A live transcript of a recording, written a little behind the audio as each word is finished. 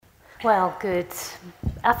Well, good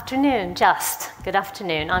afternoon, Good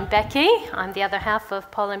afternoon. I'm Becky. I'm the other half of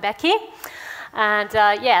Paul and Becky. And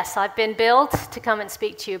yes, I've been billed to come and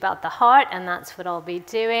speak to you about the heart, and that's what I'll be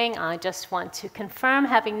doing. I just want to confirm,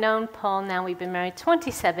 having known Paul now, we've been married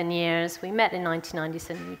 27 years. We met in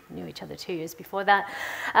 1997, we knew each other 2 years before that,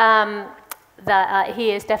 that he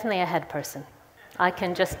is definitely a head person. I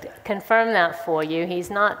can just confirm that for you. He's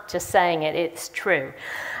not just saying it, it's true.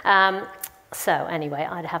 So anyway,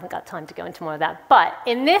 I haven't got time to go into more of that. But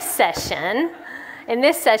in this session,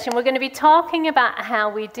 we're going to be talking about how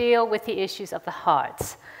we deal with the issues of the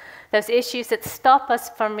heart. Those issues that stop us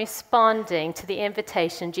from responding to the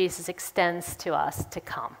invitation Jesus extends to us to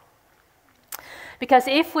come. Because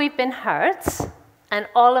if we've been hurt, and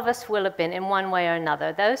all of us will have been in one way or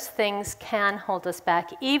another, those things can hold us back,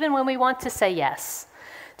 even when we want to say yes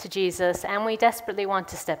to Jesus and we desperately want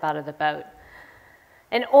to step out of the boat.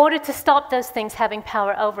 In order to stop those things having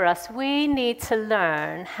power over us, we need to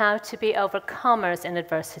learn how to be overcomers in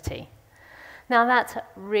adversity. Now, that's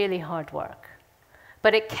really hard work,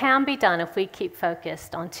 but it can be done if we keep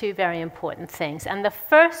focused on two very important things. And the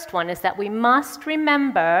first one is that we must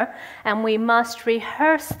remember and we must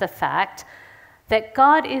rehearse the fact that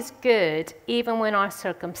God is good even when our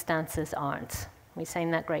circumstances aren't. We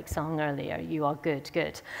sang that great song earlier, "You are good,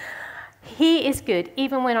 good." He is good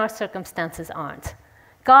even when our circumstances aren't.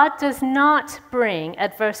 God does not bring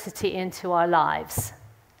adversity into our lives,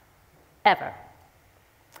 ever.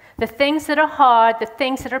 The things that are hard, the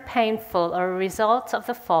things that are painful are a result of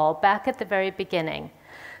the fall back at the very beginning.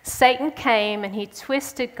 Satan came and he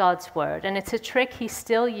twisted God's word, and it's a trick he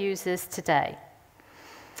still uses today.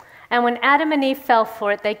 And when Adam and Eve fell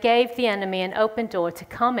for it, they gave the enemy an open door to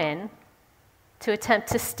come in, to attempt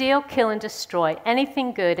to steal, kill, and destroy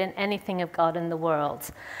anything good and anything of God in the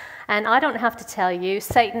world. And I don't have to tell you,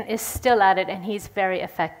 Satan is still at it, and he's very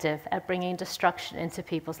effective at bringing destruction into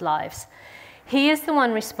people's lives. He is the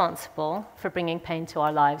one responsible for bringing pain to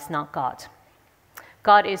our lives, not God.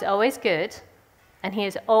 God is always good, and he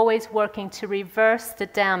is always working to reverse the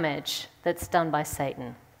damage that's done by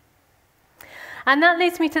Satan. And that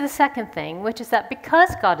leads me to the second thing, which is that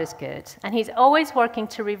because God is good, and he's always working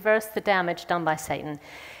to reverse the damage done by Satan,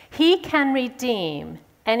 he can redeem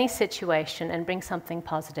any situation and bring something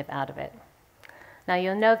positive out of it. Now,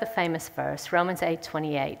 you'll know the famous verse, Romans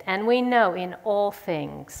 8:28, "And we know in all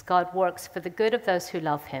things God works for the good of those who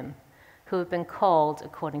love him, who have been called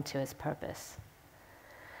according to his purpose."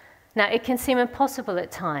 Now, it can seem impossible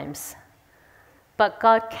at times, but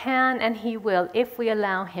God can and he will, if we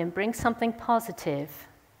allow him, bring something positive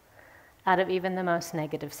out of even the most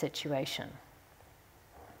negative situation.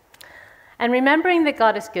 And remembering that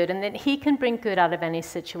God is good and that he can bring good out of any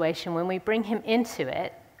situation when we bring him into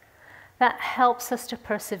it, that helps us to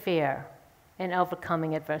persevere in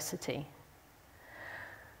overcoming adversity.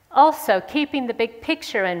 Also, keeping the big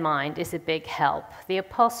picture in mind is a big help. The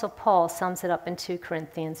Apostle Paul sums it up in 2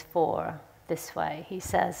 Corinthians 4 this way. He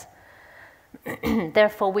says,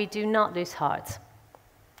 "Therefore we do not lose heart.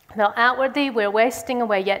 Though outwardly we're wasting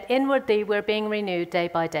away, yet inwardly we're being renewed day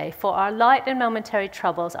by day. For our light and momentary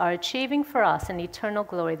troubles are achieving for us an eternal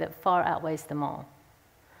glory that far outweighs them all."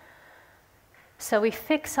 So we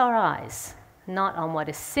fix our eyes, not on what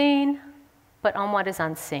is seen, but on what is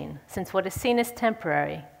unseen, since what is seen is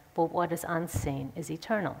temporary, but what is unseen is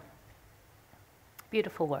eternal.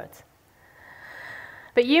 Beautiful words.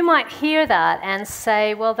 But you might hear that and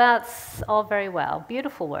say, well, that's all very well.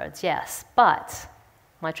 Beautiful words, yes, but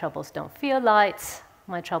my troubles don't feel light.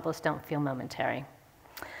 My troubles don't feel momentary.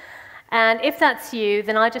 And if that's you,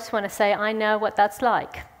 then I just want to say I know what that's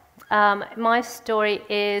like. My story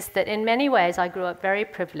is that in many ways I grew up very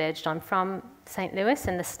privileged. I'm from St. Louis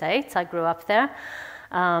in the States. I grew up there.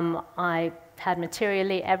 I had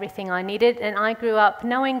materially everything I needed, and I grew up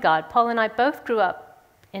knowing God. Paul and I both grew up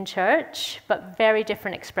in church, but very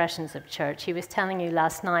different expressions of church. He was telling you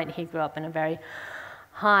last night he grew up in a very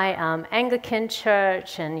high Anglican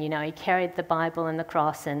church, and he carried the Bible and the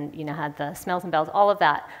cross, and had the smells and bells, all of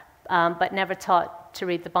that, but never taught to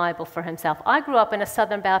read the Bible for himself. I grew up in a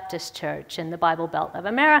Southern Baptist church in the Bible Belt of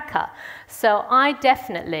America, so I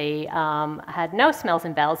definitely had no smells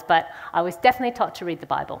and bells, but I was definitely taught to read the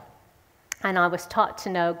Bible, and I was taught to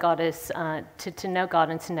know God to know God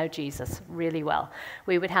and to know Jesus really well.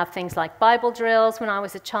 We would have things like Bible drills when I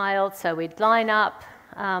was a child, so we'd line up.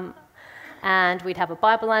 And we'd have a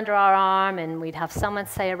Bible under our arm, and we'd have someone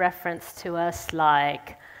say a reference to us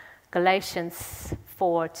like Galatians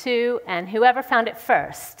 4:2, and whoever found it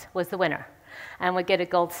first was the winner and would get a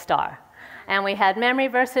gold star. And we had memory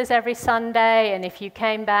verses every Sunday, and if you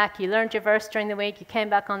came back, you learned your verse during the week, you came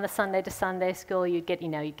back on the Sunday to Sunday school, you'd get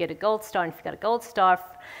a gold star, and if you got a gold star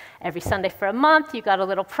every Sunday for a month, you got a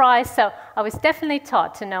little prize. So I was definitely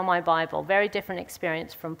taught to know my Bible. Very different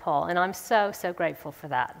experience from Paul, and I'm so, so grateful for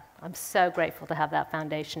that. I'm so grateful to have that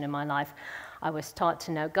foundation in my life. I was taught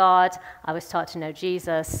to know God, I was taught to know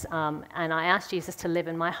Jesus, and I asked Jesus to live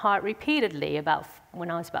in my heart repeatedly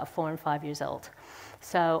when I was about 4 and 5 years old.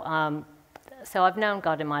 So I've known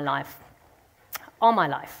God in my life, all my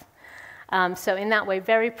life. So in that way,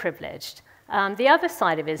 very privileged. The other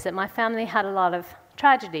side of it is that my family had a lot of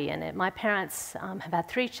tragedy in it. My parents have had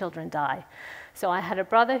 3 children die. So I had a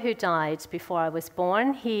brother who died before I was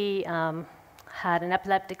born. He had an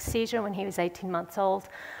epileptic seizure when he was 18 months old.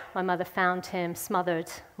 My mother found him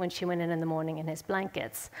smothered when she went in the morning in his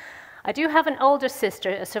blankets. I do have an older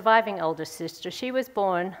sister, a surviving older sister. She was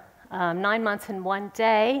born 9 months and 1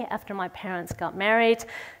 day after my parents got married.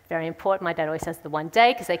 Very important. My dad always says the 1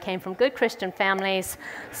 day because they came from good Christian families.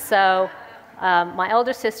 So my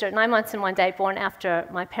older sister, 9 months and 1 day, born after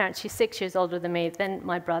my parents. She's 6 years older than me. Then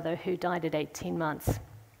my brother, who died at 18 months.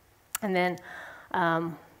 And then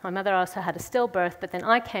my mother also had a stillbirth, but then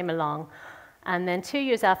I came along. And then 2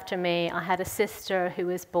 years after me, I had a sister who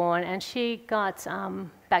was born, and she got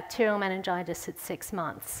bacterial meningitis at 6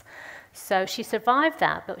 months. So she survived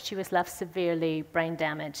that, but she was left severely brain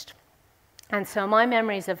damaged. And so my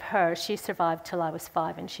memories of her, she survived till I was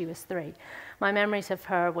 5 and she was 3. My memories of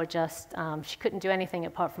her were just, she couldn't do anything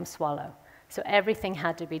apart from swallow. So everything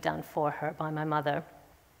had to be done for her by my mother.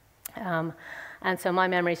 And so my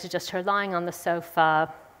memories are just her lying on the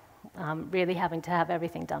sofa, really having to have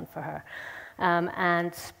everything done for her.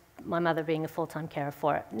 And my mother being a full-time carer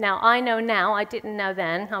for it. Now, I know now, I didn't know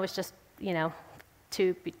then, I was just,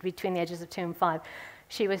 between the ages of 2 and 5.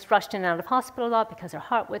 She was rushed in and out of hospital a lot because her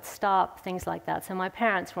heart would stop, things like that. So my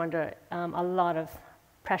parents were under a lot of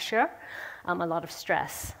pressure, a lot of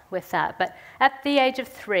stress with that. But at the age of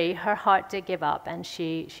 3, her heart did give up and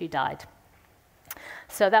she died.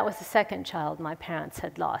 So that was the second child my parents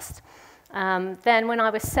had lost. Then when I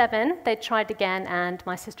was 7, they tried again, and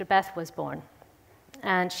my sister Beth was born.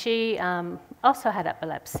 And she also had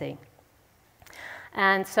epilepsy.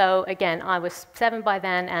 And so again, I was 7 by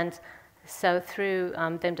then, and so through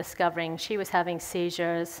them discovering she was having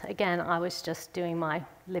seizures, again, I was just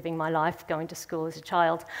living my life, going to school as a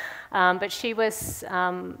child. But she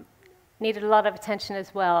needed a lot of attention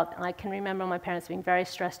as well. I can remember my parents being very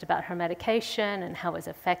stressed about her medication and how it was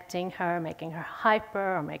affecting her, making her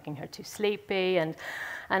hyper or making her too sleepy and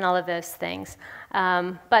all of those things.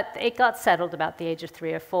 But it got settled about the age of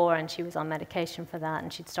 3 or 4, and she was on medication for that,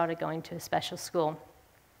 and she'd started going to a special school.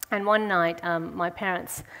 And one night, my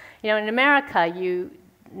parents, in America, you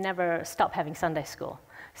never stop having Sunday school.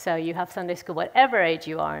 So you have Sunday school whatever age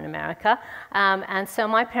you are in America. And so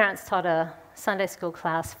my parents taught a Sunday school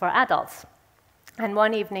class for adults. And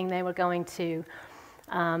one evening they were going to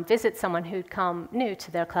visit someone who'd come new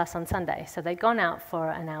to their class on Sunday. So they'd gone out for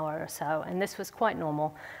an hour or so, and this was quite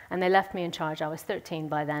normal. And they left me in charge. I was 13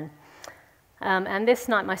 by then. And this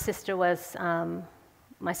night my sister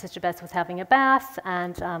Beth was having a bath,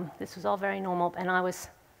 and this was all very normal, and I was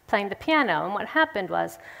playing the piano. And what happened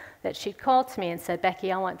was that she'd called to me and said,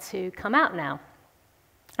 "Becky, I want to come out now."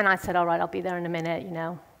 And I said, "All right, I'll be there in a minute."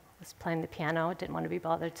 I was playing the piano. I didn't want to be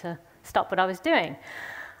bothered to stop what I was doing.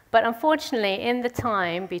 But unfortunately, in the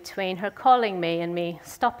time between her calling me and me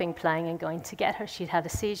stopping playing and going to get her, she'd had a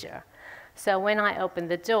seizure. So when I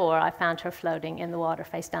opened the door, I found her floating in the water,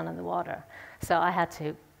 face down in the water. So I had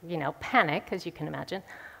to, panic, as you can imagine,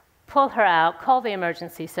 pull her out, call the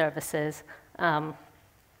emergency services,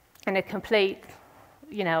 in a complete,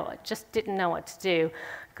 just didn't know what to do.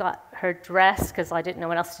 Got her dressed because I didn't know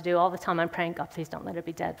what else to do. All the time I'm praying, "God, please don't let her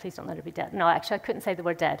be dead. Please don't let her be dead." No, actually, I couldn't say the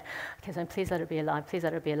word dead because I'm, "Please let her be alive. Please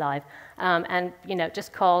let her be alive." And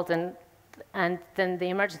just called, and then the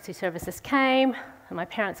emergency services came, and my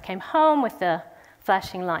parents came home with the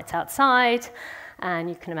flashing lights outside. And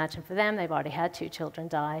you can imagine for them, they've already had 2 children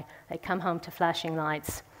die. They come home to flashing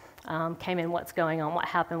lights, came in, "What's going on? What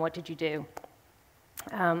happened? What did you do?"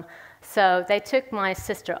 So they took my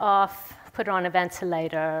sister off, put her on a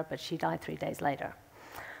ventilator, but she died 3 days later.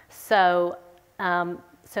 So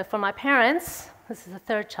for my parents, this is the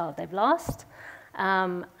 3rd child they've lost.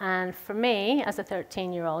 And for me, as a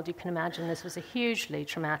 13-year-old, you can imagine this was a hugely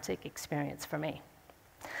traumatic experience for me.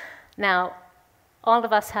 Now, all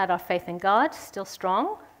of us had our faith in God, still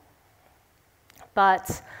strong,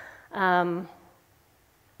 but trying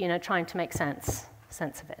to make sense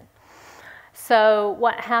of it. So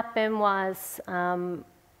what happened was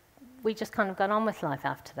we just kind of got on with life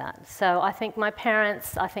after that. So I think my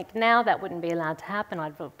parents, I think now that wouldn't be allowed to happen.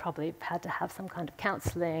 I'd probably have had to have some kind of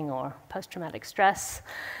counseling or post-traumatic stress,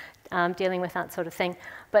 dealing with that sort of thing.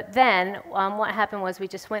 But then what happened was we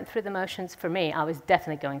just went through the motions. For me, I was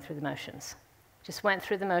definitely going through the motions. Just went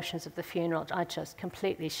through the motions of the funeral. I just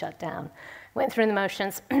completely shut down. Went through the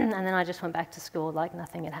motions, and then I just went back to school like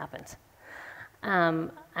nothing had happened.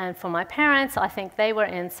 And for my parents, I think they were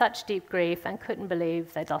in such deep grief and couldn't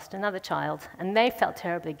believe they'd lost another child. And they felt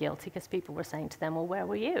terribly guilty because people were saying to them, well, where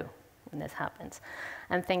were you when this happened?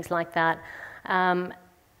 And things like that.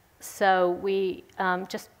 So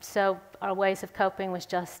our ways of coping was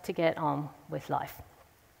just to get on with life.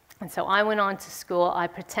 And so I went on to school. I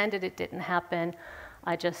pretended it didn't happen.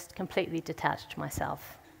 I just completely detached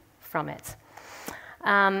myself from it.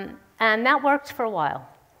 And that worked for a while.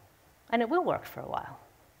 And it will work for a while,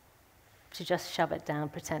 to just shove it down,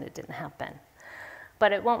 pretend it didn't happen.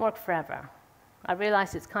 But it won't work forever. I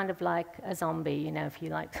realize it's kind of like a zombie, you know,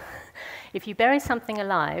 if you bury something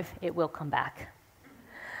alive, it will come back.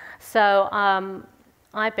 So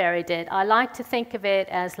I buried it. I like to think of it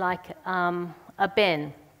as like a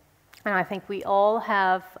bin. And I think we all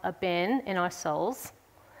have a bin in our souls.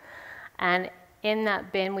 And in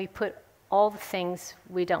that bin, we put all the things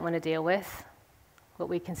we don't want to deal with, what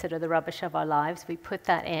we consider the rubbish of our lives. We put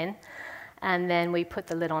that in, and then we put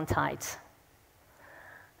the lid on tight.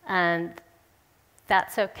 And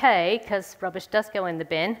that's okay, because rubbish does go in the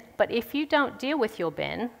bin, but if you don't deal with your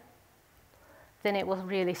bin, then it will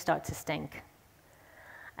really start to stink.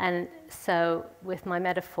 And so with my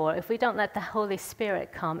metaphor, if we don't let the Holy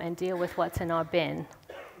Spirit come and deal with what's in our bin,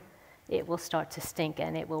 it will start to stink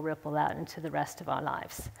and it will ripple out into the rest of our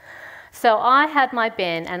lives. So I had my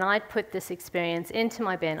bin, and I put this experience into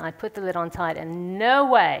my bin. I put the lid on tight, and no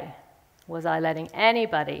way was I letting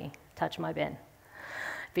anybody touch my bin,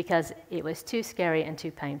 because it was too scary and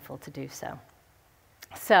too painful to do so.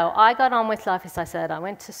 So I got on with life, as I said. I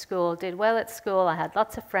went to school, did well at school. I had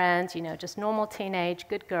lots of friends, you know, just normal teenage,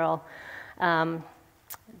 good girl,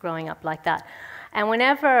 growing up like that. And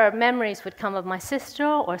whenever memories would come of my sister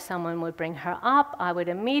or someone would bring her up, I would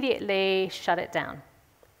immediately shut it down.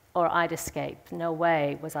 Or I'd escape. No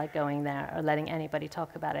way was I going there or letting anybody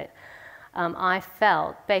talk about it. I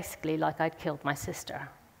felt basically like I'd killed my sister.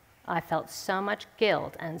 I felt so much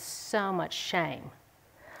guilt and so much shame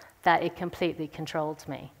that it completely controlled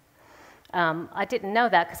me. I didn't know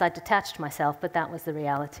that because I detached myself, but that was the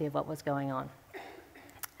reality of what was going on.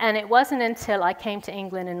 And it wasn't until I came to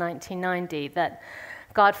England in 1990 that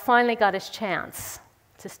God finally got his chance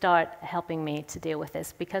to start helping me to deal with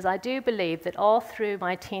this, because I do believe that all through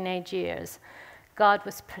my teenage years, God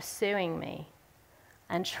was pursuing me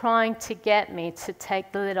and trying to get me to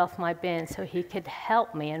take the lid off my bin so he could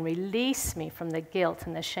help me and release me from the guilt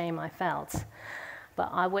and the shame I felt.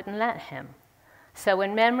 But I wouldn't let him. So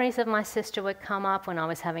when memories of my sister would come up when I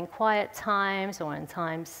was having quiet times or in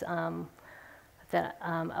times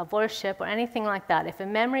of worship or anything like that, if a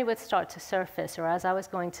memory would start to surface or as I was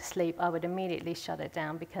going to sleep, I would immediately shut it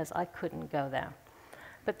down because I couldn't go there.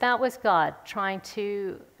 But that was God trying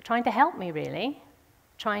to help me, really,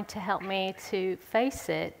 trying to help me to face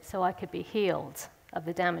it so I could be healed of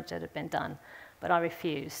the damage that had been done. But I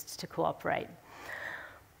refused to cooperate.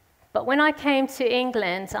 But when I came to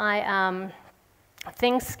England,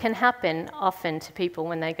 things can happen often to people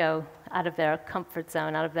when they go out of their comfort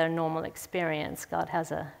zone, out of their normal experience. God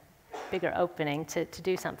has a bigger opening to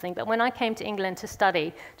do something. But when I came to England to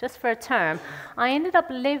study, just for a term, I ended up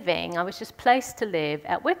I was just placed to live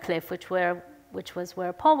at Wycliffe, which was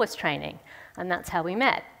where Paul was training, and that's how we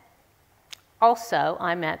met. Also,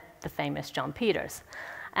 I met the famous John Peters.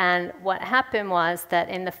 And what happened was that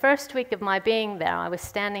in the first week of my being there, I was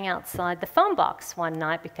standing outside the phone box one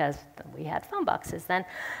night, because we had phone boxes then,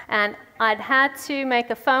 and I'd had to make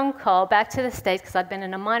a phone call back to the States because I'd been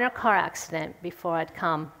in a minor car accident before I'd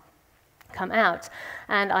come out.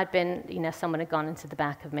 And I'd been, someone had gone into the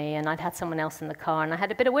back of me, and I'd had someone else in the car, and I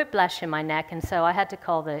had a bit of whiplash in my neck, and so I had to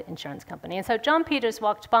call the insurance company. And so John Peters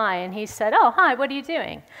walked by, and he said, "Oh, hi, what are you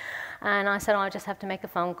doing?" And I said, "Oh, I just have to make a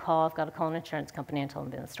phone call. I've got to call an insurance company," and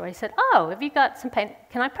told him the story. He said, "Oh, have you got some pain?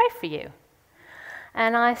 Can I pray for you?"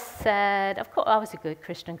 And I said, of course, I was a good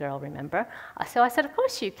Christian girl, remember? So I said, "Of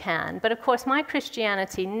course you can." But of course, my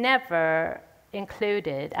Christianity never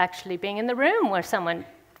included actually being in the room where someone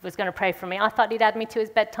was going to pray for me. I thought he'd add me to his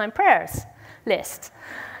bedtime prayers list,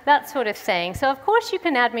 that sort of thing. So of course you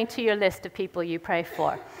can add me to your list of people you pray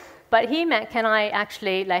for. But he meant, can I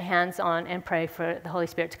actually lay hands on and pray for the Holy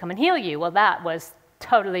Spirit to come and heal you? Well, that was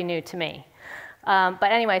totally new to me.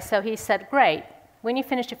 But anyway, so he said, "Great." when you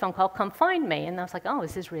finish your phone call, come find me. And I was like, oh,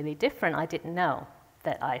 this is really different. I didn't know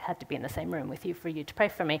that I had to be in the same room with you for you to pray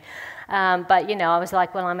for me. But, I was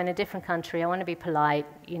like, well, I'm in a different country. I want to be polite.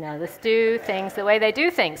 Let's do things the way they do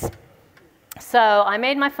things. So I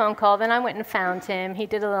made my phone call. Then I went and found him. He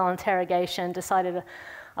did a little interrogation, decided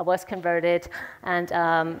I was converted. And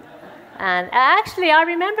actually, I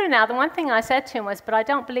remember now, the one thing I said to him was, but I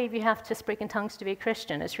don't believe you have to speak in tongues to be a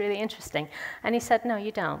Christian. It's really interesting. And he said, no,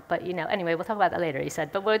 you don't. But, anyway, we'll talk about that later, he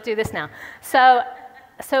said. But we'll do this now.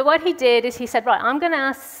 So what he did is he said, right, I'm going to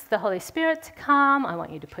ask the Holy Spirit to come. I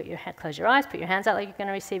want you to close your eyes, put your hands out like you're going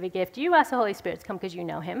to receive a gift. You ask the Holy Spirit to come because you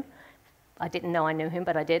know him. I didn't know I knew him,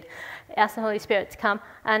 but I did. Ask the Holy Spirit to come.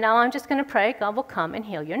 And now I'm just going to pray. God will come and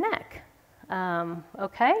heal your neck.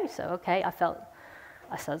 Okay.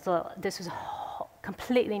 I said, well, this was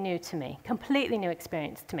completely new to me, completely new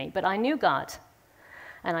experience to me. But I knew God,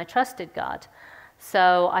 and I trusted God.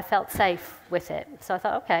 So I felt safe with it. So I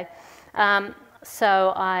thought, okay.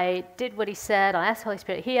 So I did what he said. I asked the Holy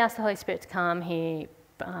Spirit. He asked the Holy Spirit to come. He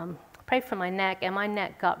prayed for my neck, and my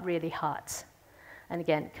neck got really hot. And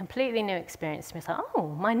again, completely new experience to me. I was like, oh,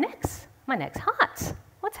 my neck's hot.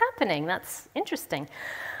 What's happening? That's interesting.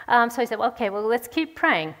 So he said, well, okay, well, let's keep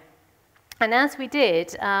praying. And as we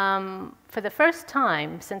did, for the first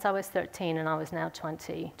time since I was 13 and I was now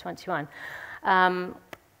 21,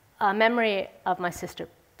 a memory of my sister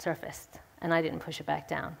surfaced. And I didn't push it back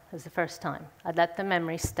down. It was the first time. I let the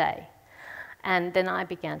memory stay. And then I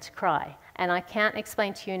began to cry. And I can't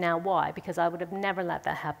explain to you now why, because I would have never let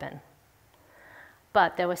that happen.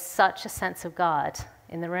 But there was such a sense of God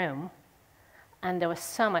in the room, and there was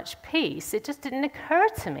so much peace, it just didn't occur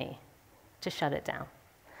to me to shut it down.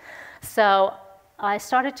 So I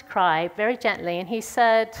started to cry very gently, and he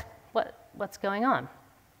said, what's going on?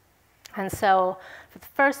 And so for the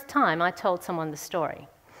first time, I told someone the story.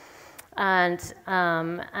 And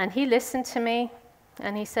he listened to me,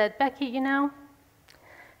 and he said, Becky,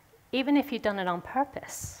 even if you'd done it on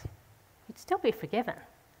purpose, you'd still be forgiven.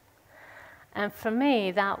 And for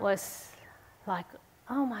me, that was like,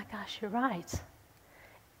 oh my gosh, you're right.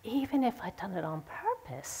 Even if I'd done it on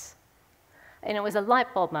purpose. And it was a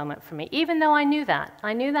light bulb moment for me, even though I knew that.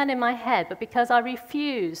 I knew that in my head, but because I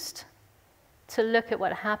refused to look at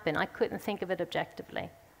what happened, I couldn't think of it objectively.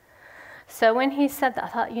 So when he said that, I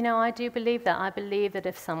thought, I do believe that. I believe that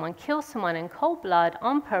if someone kills someone in cold blood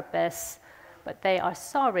on purpose, but they are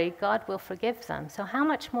sorry, God will forgive them. So how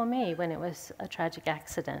much more me when it was a tragic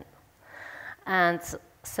accident? And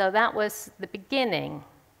so that was the beginning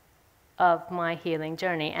of my healing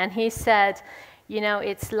journey. And he said,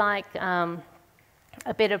 it's like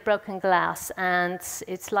a bit of broken glass, and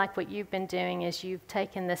it's like what you've been doing is you've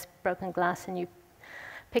taken this broken glass and you've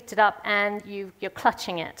picked it up and you're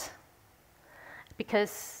clutching it.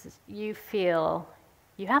 Because you feel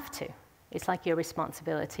you have to. It's like your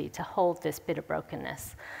responsibility to hold this bit of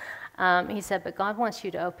brokenness. He said, but God wants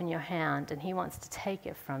you to open your hand, and he wants to take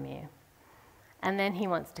it from you. And then he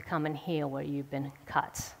wants to come and heal where you've been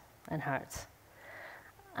cut and hurt.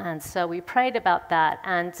 And so we prayed about that,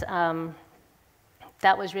 and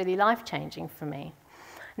that was really life-changing for me.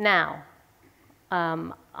 Now,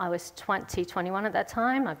 I was 21 at that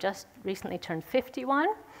time. I've just recently turned 51.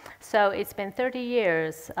 So it's been 30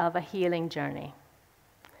 years of a healing journey.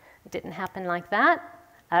 It didn't happen like that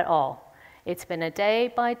at all. It's been a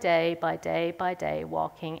day by day by day by day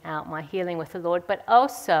walking out my healing with the Lord, but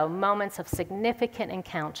also moments of significant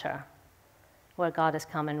encounter where God has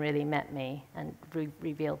come and really met me and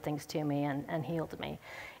revealed things to me and healed me.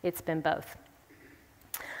 It's been both.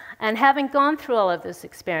 And having gone through all of those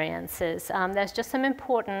experiences, there's just some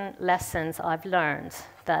important lessons I've learned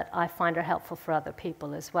that I find are helpful for other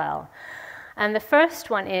people as well. And the first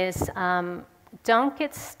one is, don't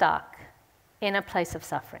get stuck in a place of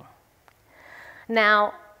suffering.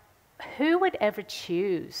 Now, who would ever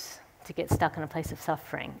choose to get stuck in a place of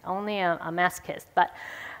suffering? Only a masochist. But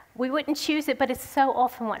we wouldn't choose it, but it's so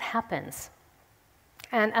often what happens.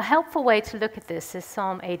 And a helpful way to look at this is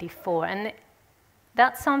Psalm 84. And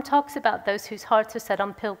that psalm talks about those whose hearts are set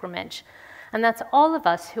on pilgrimage. And that's all of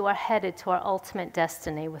us who are headed to our ultimate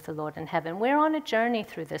destiny with the Lord in heaven. We're on a journey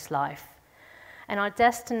through this life. And our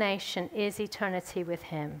destination is eternity with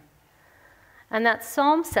him. And that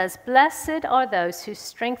psalm says, blessed are those whose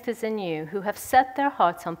strength is in you, who have set their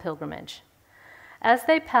hearts on pilgrimage. As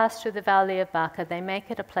they pass through the valley of Baca, they make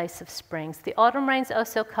it a place of springs. The autumn rains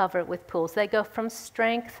also cover it with pools. They go from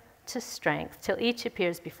strength to strength till each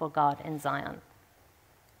appears before God in Zion.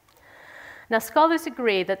 Now, scholars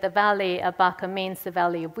agree that the valley of Baca means the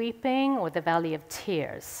valley of weeping or the valley of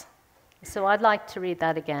tears. So I'd like to read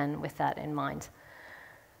that again with that in mind.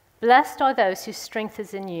 Blessed are those whose strength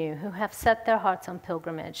is in you, who have set their hearts on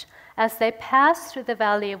pilgrimage. As they pass through the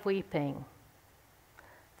valley of weeping,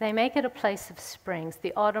 they make it a place of springs.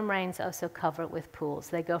 The autumn rains also cover it with pools.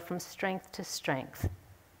 They go from strength to strength,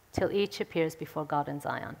 till each appears before God in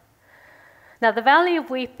Zion. Now, the valley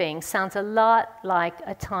of weeping sounds a lot like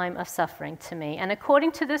a time of suffering to me. And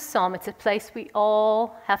according to this psalm, it's a place we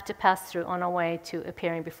all have to pass through on our way to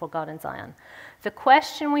appearing before God in Zion. The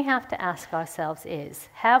question we have to ask ourselves is,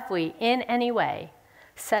 have we in any way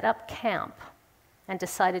set up camp and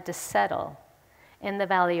decided to settle in the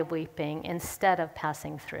valley of weeping instead of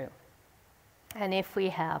passing through? And if we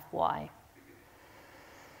have, why?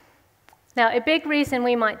 Now, a big reason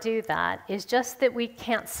we might do that is just that we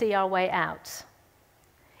can't see our way out.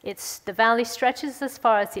 The valley stretches as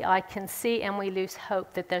far as the eye can see, and we lose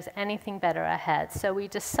hope that there's anything better ahead. So we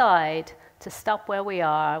decide to stop where we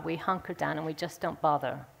are, we hunker down, and we just don't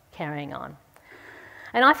bother carrying on.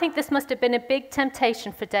 And I think this must have been a big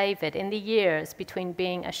temptation for David in the years between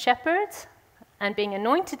being a shepherd and being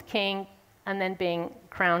anointed king and then being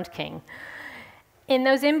crowned king. In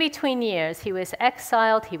those in-between years, he was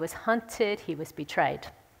exiled, he was hunted, he was betrayed.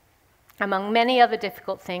 Among many other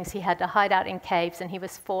difficult things, he had to hide out in caves, and he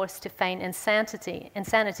was forced to feign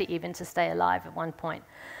insanity even to stay alive at one point.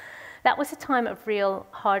 That was a time of real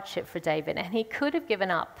hardship for David, and he could have given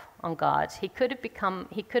up on God. He could have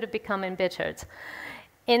become embittered.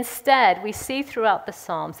 Instead, we see throughout the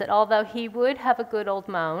Psalms that although he would have a good old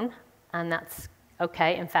moan, and that's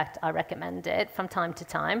okay, in fact, I recommend it from time to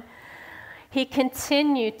time, he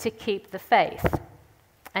continued to keep the faith,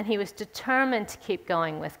 and he was determined to keep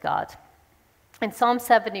going with God. In Psalm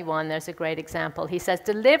 71, there's a great example. He says,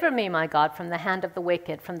 "Deliver me, my God, from the hand of the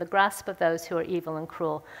wicked, from the grasp of those who are evil and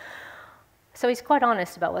cruel." So he's quite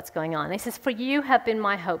honest about what's going on. He says, "For you have been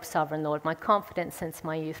my hope, sovereign Lord, my confidence since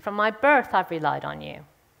my youth. From my birth I've relied on you.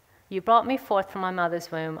 You brought me forth from my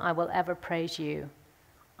mother's womb. I will ever praise you.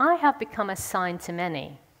 I have become a sign to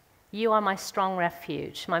many. You are my strong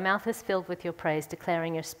refuge. My mouth is filled with your praise,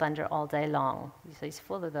 declaring your splendor all day long." So he's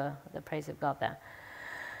full of the praise of God there.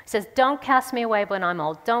 He says, "Don't cast me away when I'm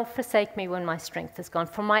old. Don't forsake me when my strength is gone.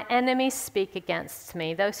 For my enemies speak against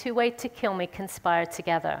me. Those who wait to kill me conspire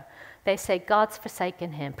together. They say, 'God's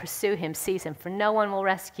forsaken him. Pursue him, seize him, for no one will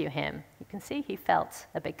rescue him.'" You can see he felt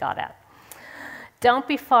a bit got at. "Don't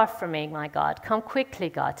be far from me, my God. Come quickly,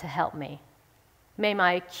 God, to help me. May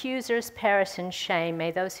my accusers perish in shame.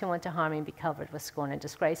 May those who want to harm me be covered with scorn and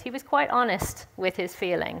disgrace." He was quite honest with his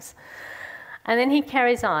feelings. And then he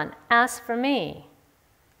carries on, "As for me,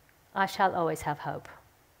 I shall always have hope.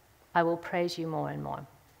 I will praise you more and more.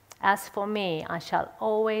 As for me, I shall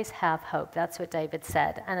always have hope." That's what David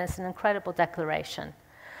said, and it's an incredible declaration.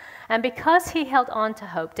 And because he held on to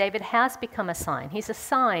hope, David has become a sign. He's a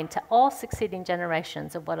sign to all succeeding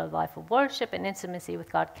generations of what a life of worship and intimacy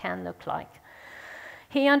with God can look like.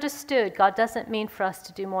 He understood God doesn't mean for us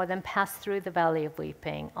to do more than pass through the valley of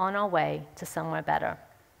weeping on our way to somewhere better.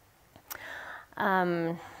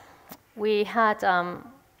 We had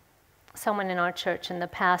someone in our church in the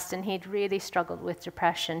past, and he'd really struggled with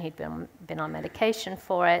depression. He'd been on medication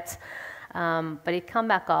for it, but he'd come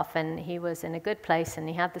back off, and he was in a good place, and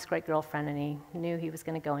he had this great girlfriend, and he knew he was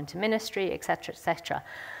going to go into ministry, etc., etc.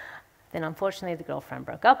 Then, unfortunately, the girlfriend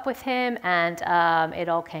broke up with him, and it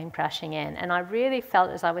all came crashing in. And I really felt,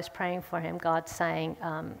 as I was praying for him, God saying,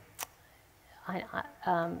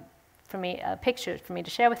 for me, a picture for me to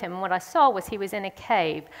share with him. And what I saw was he was in a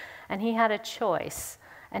cave, and he had a choice.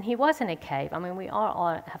 And he was in a cave. I mean, we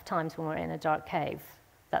all have times when we're in a dark cave.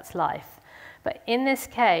 That's life. But in this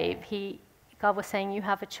cave, God was saying, you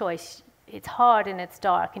have a choice. It's hard and it's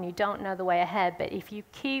dark, and you don't know the way ahead. But if you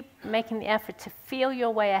keep making the effort to feel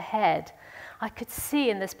your way ahead, I could see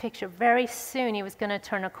in this picture very soon he was going to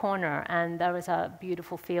turn a corner, and there was a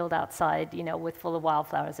beautiful field outside, with full of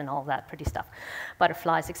wildflowers and all that pretty stuff,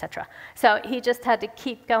 butterflies, etc. So he just had to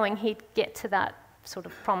keep going. He'd get to that sort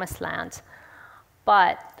of promised land.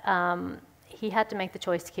 But he had to make the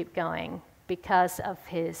choice to keep going because of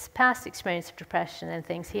his past experience of depression and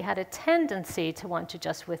things. He had a tendency to want to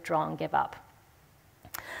just withdraw and give up,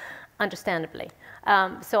 understandably.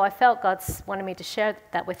 So I felt God wanted me to share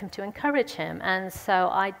that with him to encourage him, and so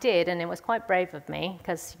I did, and it was quite brave of me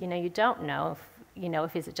because, you don't know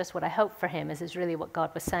if is it just what I hoped for him, is this really what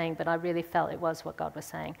God was saying, but I really felt it was what God was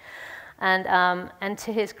saying. And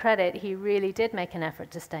to his credit, he really did make an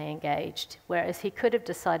effort to stay engaged, whereas he could have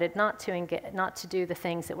decided not to do the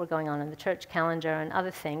things that were going on in the church calendar and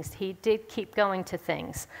other things. He did keep going to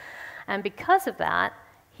things. And because of that,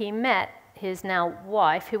 he met his now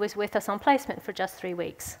wife, who was with us on placement for just 3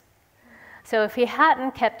 weeks. So if he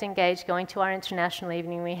hadn't kept engaged, going to our international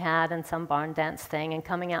evening we had and some barn dance thing and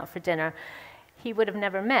coming out for dinner, he would have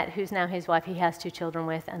never met who's now his wife he has 2 children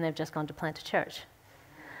with, and they've just gone to plant a church.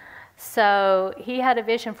 So he had a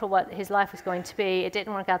vision for what his life was going to be. It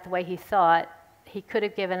didn't work out the way he thought. He could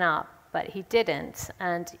have given up, but he didn't,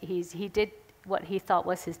 and he did what he thought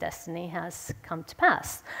was his destiny has come to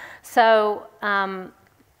pass. So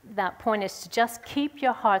that point is to just keep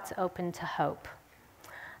your hearts open to hope.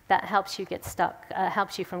 That helps you get stuck,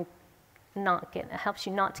 helps you not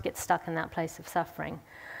to get stuck in that place of suffering.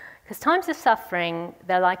 Because times of suffering,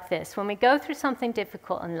 they're like this. When we go through something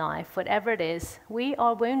difficult in life, whatever it is, we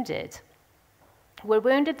are wounded. We're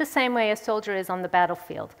wounded the same way a soldier is on the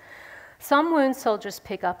battlefield. Some wounds soldiers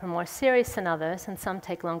pick up are more serious than others, and some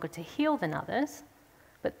take longer to heal than others.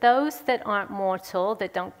 But those that aren't mortal,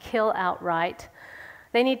 that don't kill outright,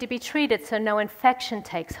 they need to be treated so no infection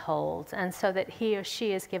takes hold, and so that he or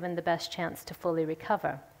she is given the best chance to fully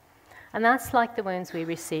recover. And that's like the wounds we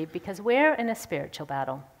receive, because we're in a spiritual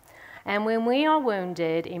battle. And when we are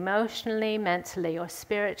wounded, emotionally, mentally, or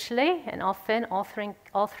spiritually, and often all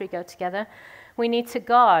three go together, we need to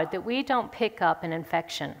guard that we don't pick up an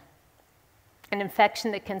infection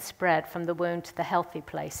that can spread from the wound to the healthy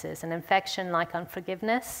places, an infection like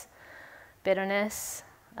unforgiveness, bitterness,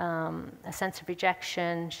 a sense of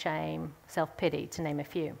rejection, shame, self-pity, to name a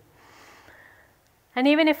few. And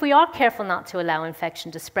even if we are careful not to allow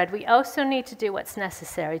infection to spread, we also need to do what's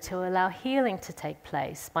necessary to allow healing to take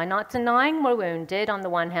place by not denying we're wounded on the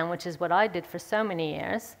one hand, which is what I did for so many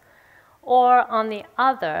years, or on the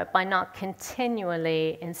other, by not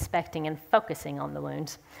continually inspecting and focusing on the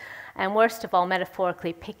wound. And worst of all,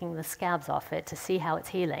 metaphorically picking the scabs off it to see how it's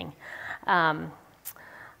healing.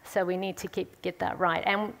 So we need to get that right.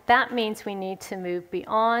 And that means we need to move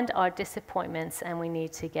beyond our disappointments and we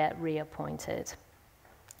need to get reappointed.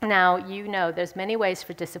 Now, you know there's many ways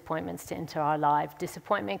for disappointments to enter our life.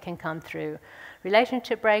 Disappointment can come through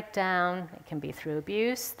relationship breakdown. It can be through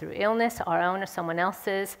abuse, through illness, our own or someone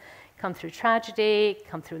else's. Come through tragedy,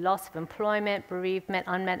 come through loss of employment, bereavement,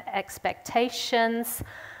 unmet expectations,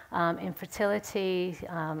 infertility,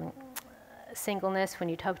 singleness when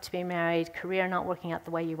you'd hoped to be married, career not working out the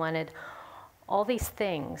way you wanted. All these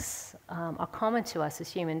things are common to us as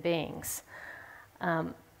human beings.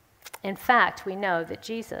 In fact, we know that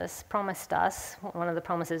Jesus promised us, one of the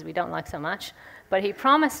promises we don't like so much, but he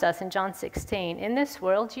promised us in John 16, in this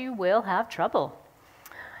world you will have trouble.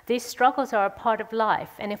 These struggles are a part of life,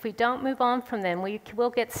 and if we don't move on from them, we will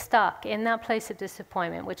get stuck in that place of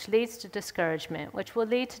disappointment, which leads to discouragement, which will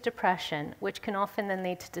lead to depression, which can often then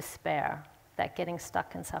lead to despair, that getting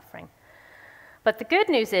stuck in suffering. But the good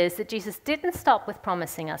news is that Jesus didn't stop with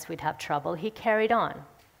promising us we'd have trouble. He carried on.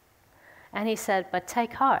 And he said, but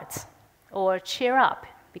take heart, or cheer up,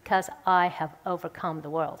 because I have overcome the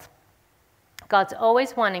world. God's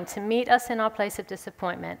always wanting to meet us in our place of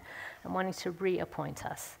disappointment and wanting to reappoint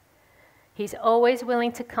us. He's always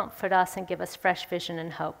willing to comfort us and give us fresh vision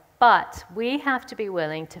and hope. But we have to be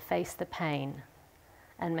willing to face the pain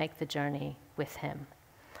and make the journey with him.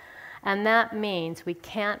 And that means we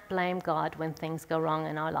can't blame God when things go wrong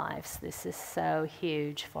in our lives. This is so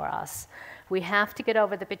huge for us. We have to get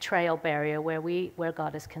over the betrayal barrier where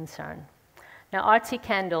God is concerned. Now, R.T.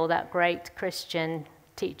 Kendall, that great Christian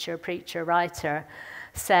teacher, preacher, writer,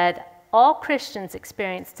 said, all Christians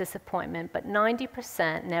experience disappointment, but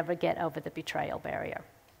 90% never get over the betrayal barrier.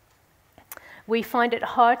 We find it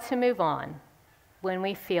hard to move on when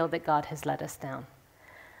we feel that God has let us down.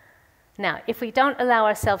 Now, if we don't allow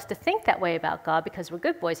ourselves to think that way about God, because we're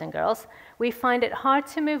good boys and girls, we find it hard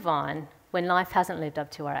to move on when life hasn't lived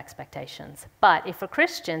up to our expectations. But if we're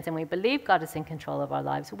Christians and we believe God is in control of our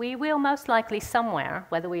lives, we will most likely somewhere,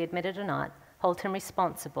 whether we admit it or not, hold him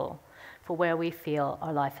responsible for where we feel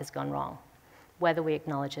our life has gone wrong, whether we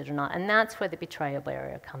acknowledge it or not. And that's where the betrayal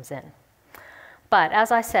barrier comes in. But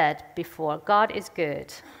as I said before, God is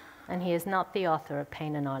good, and he is not the author of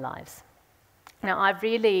pain in our lives. Now, I've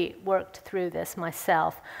really worked through this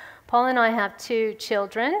myself. Paul and I have 2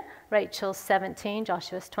 children. Rachel's 17,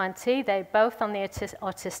 Joshua's 20. They're both on the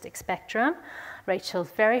autistic spectrum. Rachel's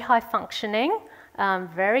very high functioning,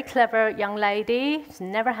 very clever young lady. She's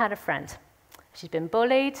never had a friend. She's been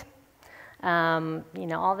bullied,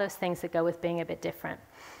 all those things that go with being a bit different.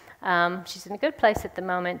 She's in a good place at the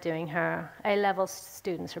moment doing her A-level.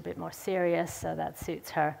 Students are a bit more serious, so that suits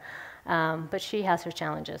her. But she has her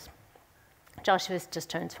challenges. Joshua's just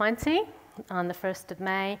turned 20 on the 1st of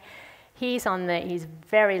May. He's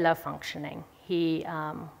very low functioning. He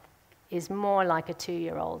is more like a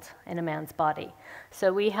 2-year-old in a man's body.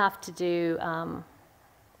 So we have to do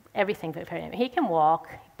everything for him. He can walk,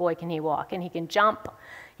 boy can he walk, and he can jump.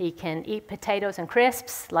 He can eat potatoes and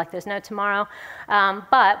crisps like there's no tomorrow.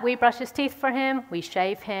 But we brush his teeth for him, we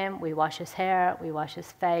shave him, we wash his hair, we wash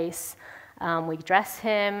his face, we dress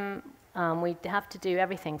him. We have to do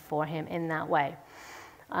everything for him in that way.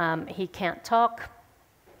 He can't talk.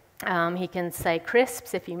 He can say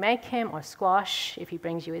crisps if you make him, or squash if he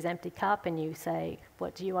brings you his empty cup and you say,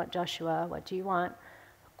 "What do you want, Joshua? What do you want?"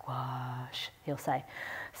 Squash, he'll say.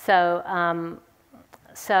 So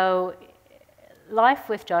life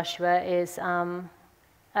with Joshua is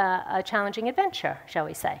a challenging adventure, shall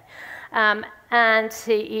we say. And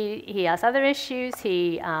he has other issues.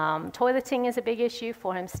 Toileting is a big issue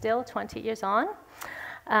for him still, 20 years on,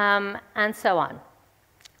 and so on.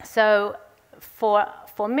 So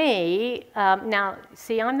for me, now,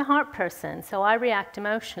 see, I'm the heart person, so I react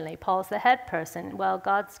emotionally. Paul's the head person. Well,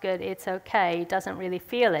 God's good, it's okay. He doesn't really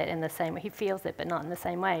feel it in the same way. He feels it, but not in the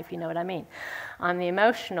same way, if you know what I mean. I'm the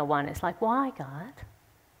emotional one. It's like, why, God?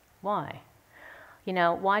 Why?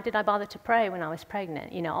 Why did I bother to pray when I was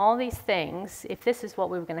pregnant? All these things, if this is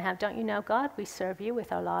what we were going to have, don't you know, God, we serve you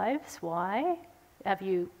with our lives. Why have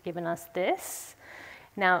you given us this?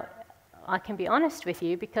 Now, I can be honest with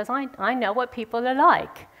you because I know what people are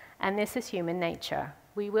like, and this is human nature.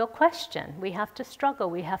 We will question. We have to struggle.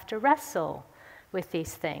 We have to wrestle with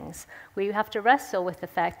these things. We have to wrestle with the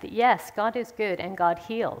fact that, yes, God is good and God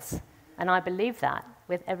heals, and I believe that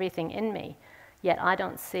with everything in me, yet I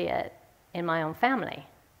don't see it in my own family,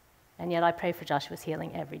 and yet I pray for Joshua's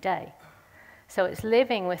healing every day. So it's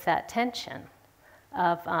living with that tension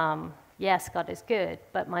of, yes, God is good,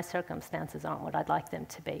 but my circumstances aren't what I'd like them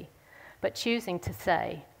to be. But choosing to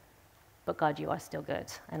say, but God, you are still good,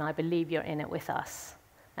 and I believe you're in it with us.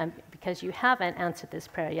 And because you haven't answered this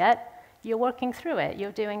prayer yet, you're working through it,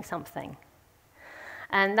 you're doing something.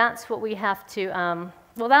 And that's what we have to,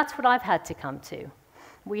 that's what I've had to come to.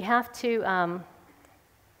 We have to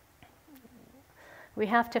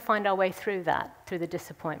find our way through that, through the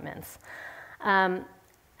disappointments.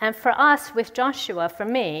 And for us, with Joshua, for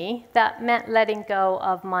me, that meant letting go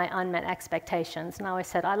of my unmet expectations. And I always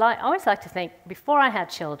said, I always like to think, before I had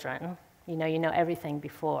children, you know everything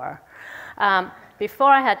before. Before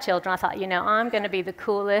I had children, I thought, I'm going to be the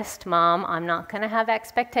coolest mom. I'm not going to have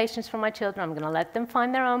expectations for my children. I'm going to let them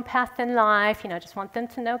find their own path in life. I just want them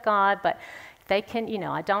to know God, but they can,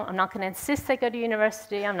 I'm not going to insist they go to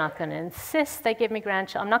university. I'm not going to insist they give me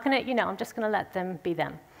grandchildren. I'm not going to, I'm just going to let them be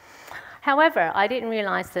them. However, I didn't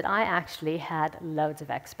realize that I actually had loads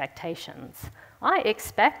of expectations. I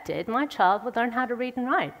expected my child would learn how to read and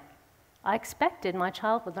write. I expected my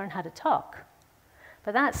child would learn how to talk.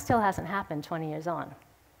 But that still hasn't happened 20 years on.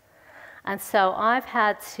 And so I've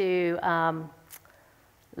had to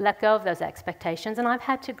let go of those expectations, and I've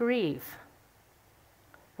had to grieve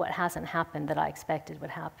what hasn't happened that I expected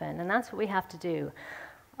would happen. And that's what we have to do.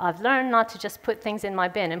 I've learned not to just put things in my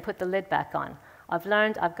bin and put the lid back on. I've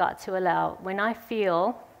learned I've got to allow, when I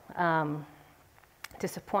feel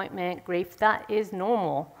disappointment, grief, that is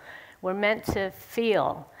normal. We're meant to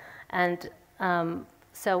feel. And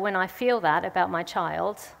so when I feel that about my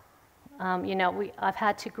child, I've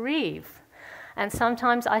had to grieve. And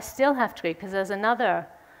sometimes I still have to grieve because there's another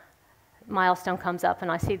milestone comes up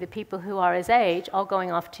and I see the people who are his age all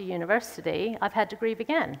going off to university. I've had to grieve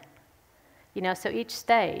again. So each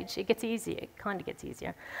stage, it gets easier, it kind of gets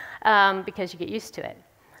easier, because you get used to it.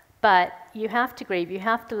 But you have to grieve, you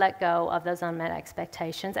have to let go of those unmet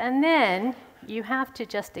expectations, and then you have to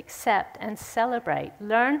just accept and celebrate,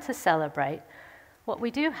 learn to celebrate what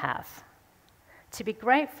we do have, to be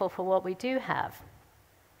grateful for what we do have.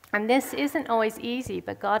 And this isn't always easy,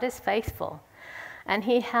 but God is faithful, and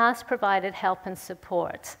He has provided help and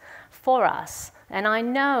support for us. And I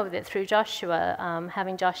know that through Joshua,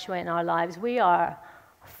 having Joshua in our lives, we are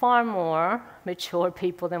far more mature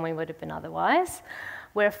people than we would have been otherwise.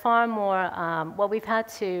 We're far more, we've had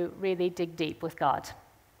to really dig deep with God.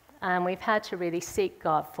 And we've had to really seek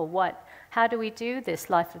God for how do we do this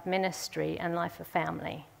life of ministry and life of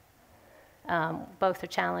family? Both are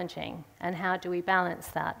challenging. And how do we balance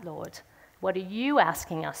that, Lord? What are you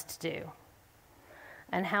asking us to do?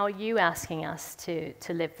 And how are you asking us to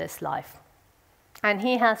live this life? And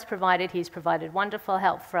He's provided wonderful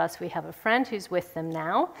help for us. We have a friend who's with them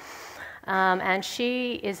now, and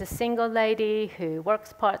she is a single lady who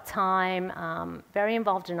works part-time, very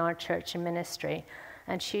involved in our church and ministry,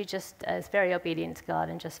 and she just is very obedient to God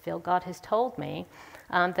and just feels God has told me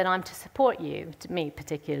that I'm to support you, to me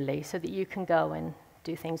particularly, so that you can go and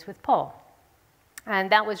do things with Paul.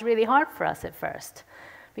 And that was really hard for us at first,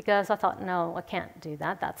 because I thought, no, I can't do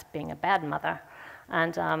that. That's being a bad mother.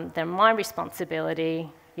 And they're my responsibility.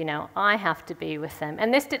 I have to be with them.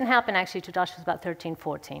 And this didn't happen actually till Josh was about 13,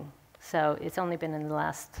 14. So it's only been in the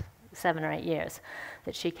last 7 or 8 years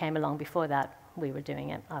that she came along. Before that, we were doing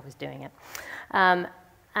it, I was doing it.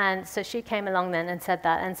 And so she came along then and said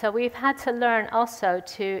that. And so we've had to learn also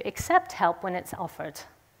to accept help when it's offered.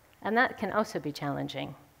 And that can also be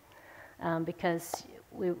challenging because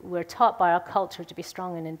we're taught by our culture to be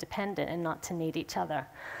strong and independent and not to need each other.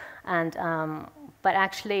 And but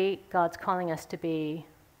actually, God's calling us to be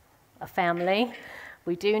a family.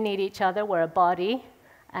 We do need each other. We're a body.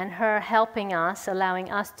 And her helping us,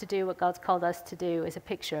 allowing us to do what God's called us to do is a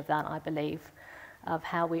picture of that, I believe, of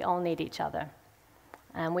how we all need each other.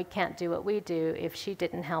 And we can't do what we do if she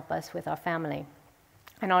didn't help us with our family.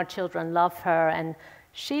 And our children love her, and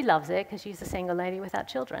she loves it because she's a single lady without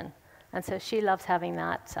children. And so she loves having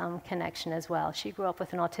that connection as well. She grew up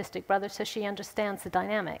with an autistic brother, so she understands the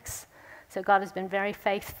dynamics. So God has been very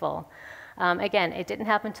faithful. Again, it didn't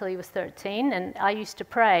happen until he was 13, and I used to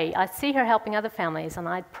pray. I'd see her helping other families, and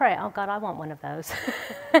I'd pray, oh, God, I want one of those.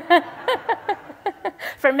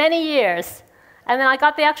 For many years. And then I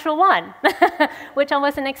got the actual one, which I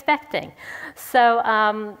wasn't expecting. So,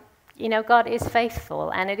 God is faithful,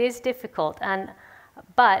 and it is difficult,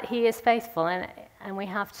 but he is faithful, and we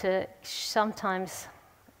have to sometimes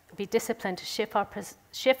be disciplined to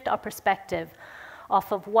shift our perspective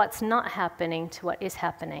off of what's not happening to what is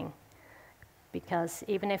happening. Because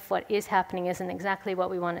even if what is happening isn't exactly what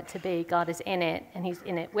we want it to be, God is in it, and he's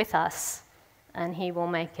in it with us, and he will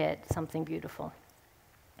make it something beautiful.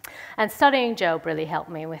 And studying Job really helped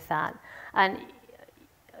me with that. And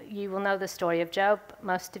you will know the story of Job,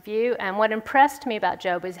 most of you. And what impressed me about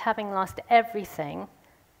Job is having lost everything,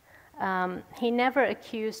 he never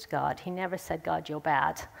accused God. He never said, God, you're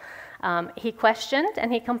bad. He questioned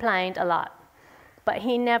and he complained a lot. But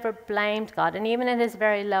he never blamed God. And even at his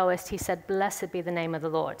very lowest, he said, blessed be the name of the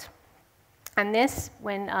Lord. And this,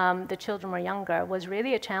 when the children were younger, was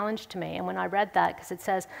really a challenge to me. And when I read that, because it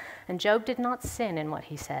says, and Job did not sin in what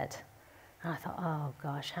he said. And I thought, oh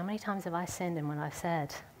gosh, how many times have I sinned in what I've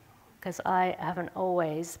said? Because I haven't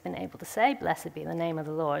always been able to say, blessed be the name of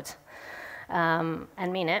the Lord, and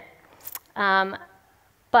mean it. But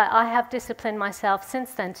I have disciplined myself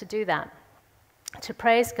since then to do that, to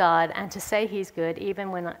praise God and to say he's good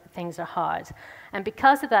even when things are hard. And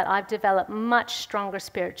because of that, I've developed much stronger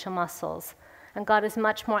spiritual muscles. And God is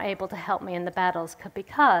much more able to help me in the battles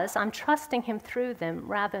because I'm trusting him through them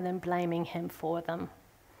rather than blaming him for them.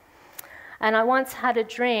 And I once had a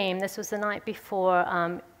dream, this was the night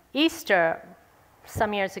before Easter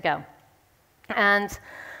some years ago. And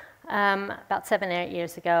about 7 or 8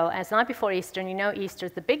 years ago, as the night before Easter, and you know Easter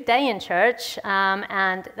is the big day in church,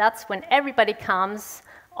 and that's when everybody comes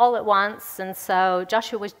all at once, and so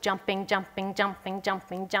Joshua was jumping,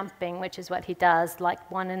 which is what he does, like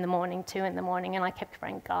 1 in the morning, 2 in the morning, and I kept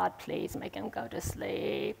praying, God, please make him go to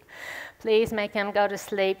sleep. Please make him go to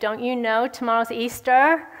sleep. Don't you know tomorrow's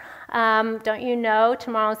Easter? Don't you know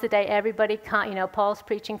tomorrow's the day everybody can't, Paul's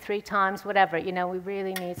preaching 3 times, whatever, we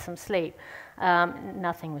really need some sleep.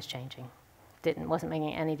 Nothing was changing. Wasn't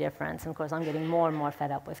making any difference. And of course, I'm getting more and more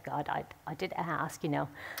fed up with God. I did ask,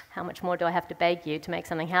 how much more do I have to beg you to make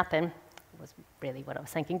something happen? It was really what I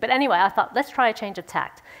was thinking. But anyway, I thought, let's try a change of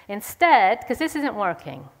tact. Instead, because this isn't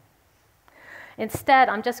working, instead,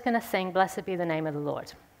 I'm just going to sing, blessed be the name of the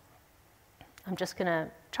Lord. I'm just going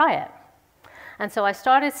to try it. And so I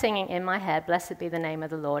started singing in my head, blessed be the name of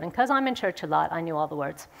the Lord. And because I'm in church a lot, I knew all the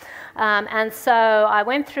words. And so I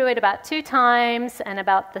went through it about 2 times, and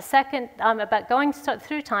about the second, about going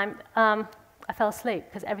through time, I fell asleep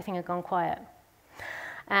because everything had gone quiet.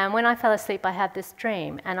 And when I fell asleep, I had this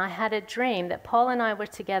dream. And I had a dream that Paul and I were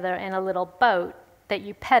together in a little boat that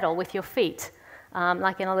you pedal with your feet,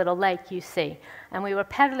 like in a little lake you see. And we were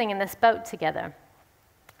pedaling in this boat together.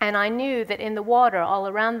 And I knew that in the water all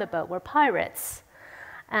around the boat were pirates.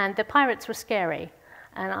 And the pirates were scary,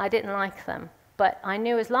 and I didn't like them. But I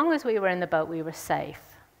knew as long as we were in the boat, we were safe.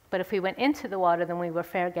 But if we went into the water, then we were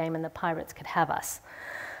fair game, and the pirates could have us.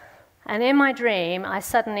 And in my dream, I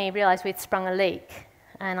suddenly realized we'd sprung a leak.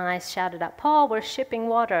 And I shouted out, Paul, we're shipping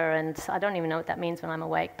water. And I don't even know what that means when I'm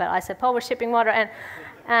awake. But I said, Paul, we're shipping water.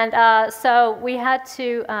 And so we had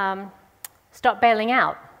to start bailing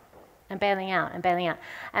out. And bailing out, and bailing out.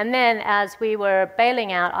 And then as we were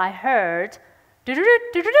bailing out, I heard, and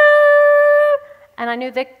I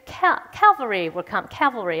knew the cavalry were coming.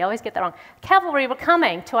 Cavalry, I always get that wrong. Cavalry were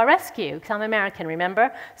coming to our rescue, because I'm American,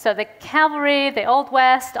 remember? So the cavalry, the Old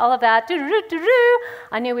West, all of that,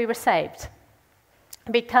 I knew we were saved.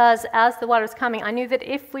 Because as the water was coming, I knew that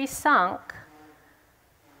if we sunk,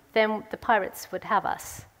 then the pirates would have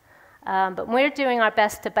us. But we're doing our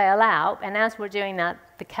best to bail out, and as we're doing that,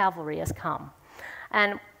 the cavalry has come.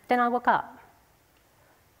 And then I woke up.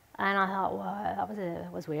 And I thought, well,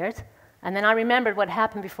 that was weird. And then I remembered what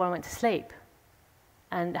happened before I went to sleep,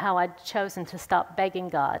 and how I'd chosen to stop begging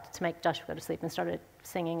God to make Joshua go to sleep and started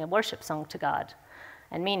singing a worship song to God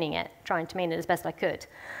and meaning it, trying to mean it as best I could.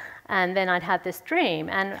 And then I'd had this dream,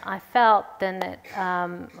 and I felt then that,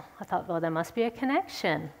 I thought, well, there must be a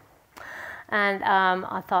connection. And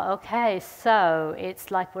I thought, okay, so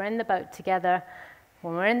it's like we're in the boat together.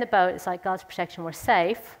 When we're in the boat, it's like God's protection, we're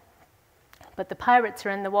safe, but the pirates are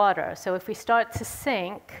in the water. So if we start to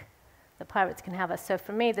sink, the pirates can have us. So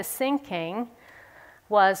for me, the sinking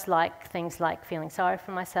was like things like feeling sorry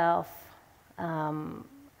for myself,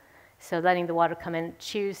 so letting the water come in,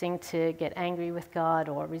 choosing to get angry with God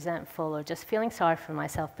or resentful or just feeling sorry for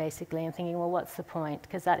myself basically and thinking, well, what's the point?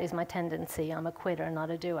 Because that is my tendency. I'm a quitter, not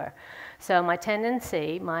a doer. So my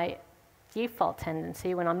tendency, my default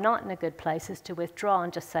tendency when I'm not in a good place is to withdraw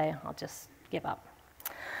and just say, I'll just give up.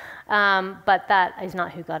 But that is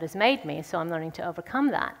not who God has made me, so I'm learning to overcome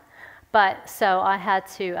that. But so I had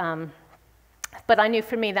to, but I knew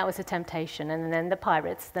for me that was a temptation, and then the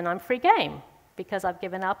pirates, then I'm free game, because I've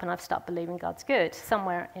given up and I've stopped believing God's good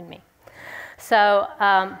somewhere in me. So,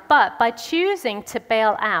 but by choosing to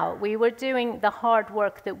bail out, we were doing the hard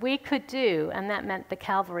work that we could do, and that meant the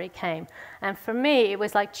cavalry came. And for me, it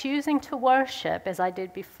was like choosing to worship as I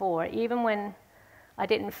did before, even when I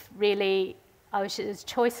didn't really, it was a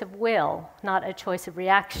choice of will, not a choice of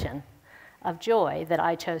reaction, of joy that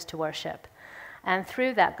I chose to worship. And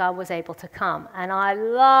through that, God was able to come. And I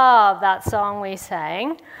love that song we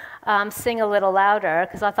sang, Sing a Little Louder,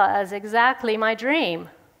 because I thought that was exactly my dream.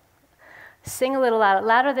 Sing a little louder,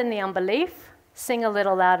 louder than the unbelief. Sing a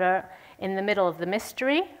little louder in the middle of the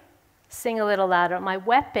mystery. Sing a little louder. My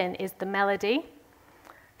weapon is the melody.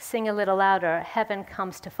 Sing a little louder. Heaven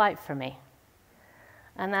comes to fight for me.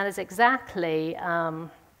 And that is exactly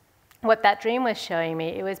what that dream was showing me.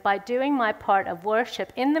 It was by doing my part of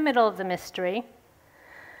worship in the middle of the mystery,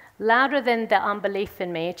 louder than the unbelief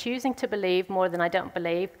in me, choosing to believe more than I don't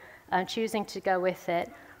believe, and choosing to go with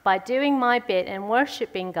it. By doing my bit and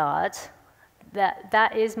worshiping God,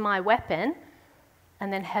 that is my weapon,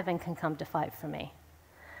 and then heaven can come to fight for me.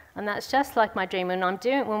 And that's just like my dream.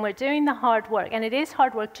 When we're doing the hard work, and it is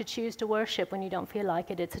hard work to choose to worship when you don't feel like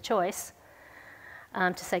it, it's a choice,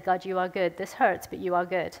 to say, God, you are good. This hurts, but you are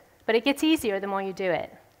good. But it gets easier the more you do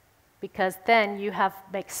it, because then you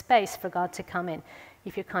make space for God to come in.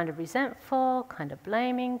 If you're kind of resentful, kind of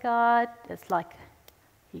blaming God, it's like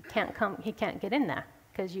he can't get in there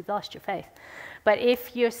because you've lost your faith. But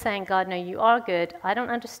if you're saying, God, no, you are good, I don't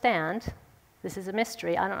understand, this is a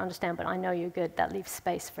mystery, I don't understand, but I know you're good, that leaves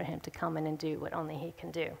space for him to come in and do what only he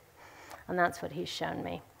can do. And that's what he's shown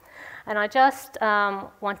me. And I just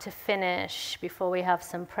want to finish, before we have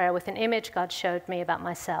some prayer, with an image God showed me about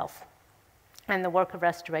myself and the work of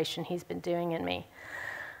restoration he's been doing in me.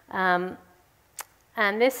 And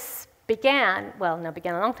this began a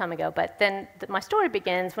long time ago, but then my story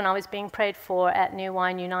begins when I was being prayed for at New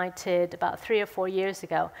Wine United about 3 or 4 years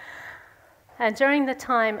ago. And during the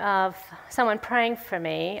time of someone praying for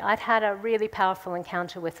me, I'd had a really powerful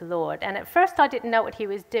encounter with the Lord. And at first I didn't know what he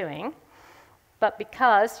was doing, but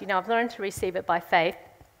because, I've learned to receive it by faith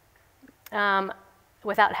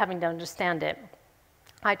without having to understand it.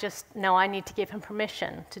 I just know I need to give him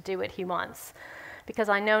permission to do what he wants, because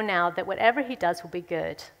I know now that whatever he does will be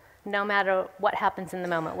good, no matter what happens in the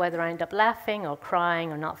moment, whether I end up laughing or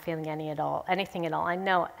crying or not feeling anything at all. I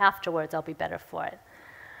know afterwards I'll be better for it.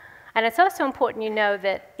 And it's also important you know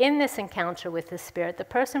that in this encounter with the Spirit, the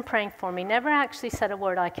person praying for me never actually said a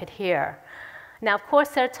word I could hear. Now, of course,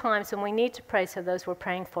 there are times when we need to pray so those we're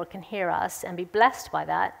praying for can hear us and be blessed by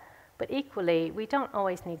that, but equally, we don't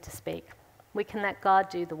always need to speak. We can let God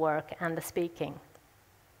do the work and the speaking.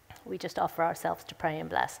 We just offer ourselves to pray and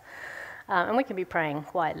bless. And we can be praying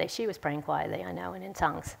quietly. She was praying quietly, I know, and in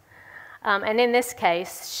tongues. And in this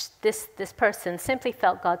case, this person simply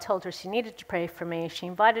felt God told her she needed to pray for me. She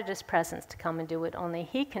invited his presence to come and do what only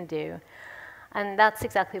he can do. And that's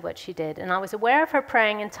exactly what she did. And I was aware of her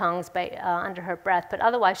praying in tongues under her breath, but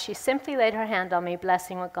otherwise she simply laid her hand on me,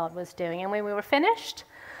 blessing what God was doing. And when we were finished,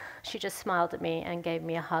 she just smiled at me and gave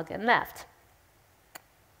me a hug and left.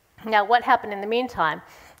 Now, what happened in the meantime?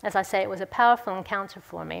 As I say, it was a powerful encounter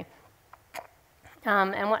for me.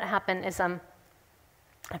 And what happened is,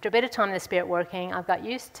 after a bit of time in the Spirit working, I got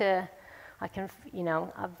used to I can,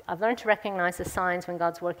 I've learned to recognize the signs when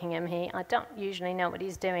God's working in me. I don't usually know what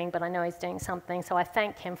he's doing, but I know he's doing something, so I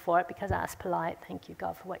thank him for it because that's polite. Thank you,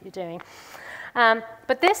 God, for what you're doing.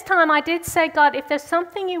 But this time I did say, God, if there's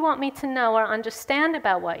something you want me to know or understand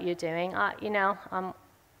about what you're doing,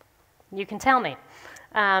 you can tell me,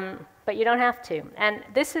 but you don't have to. And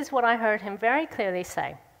this is what I heard him very clearly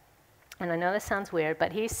say. And I know this sounds weird,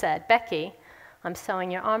 but he said, Becky, I'm sewing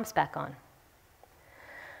your arms back on.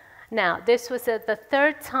 Now, this was the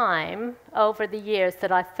third time over the years that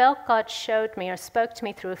I felt God showed me or spoke to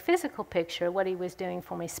me through a physical picture what he was doing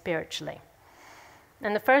for me spiritually.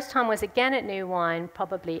 And the first time was again at New Wine,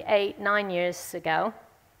 probably 8-9 years ago.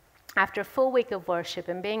 After a full week of worship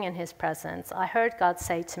and being in his presence, I heard God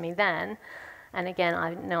say to me then, and again,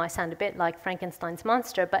 I know I sound a bit like Frankenstein's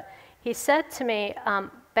monster, but he said to me,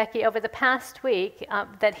 Becky, over the past week,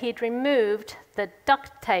 that he'd removed the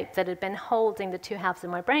duct tape that had been holding the two halves of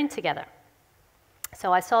my brain together.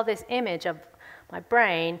 So I saw this image of my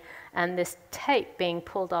brain and this tape being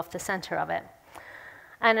pulled off the center of it.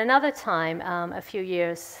 And another time, a few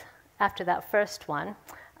years after that first one,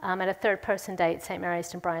 at a third-person date at St.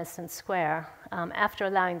 Mary's in Bryanston Square, after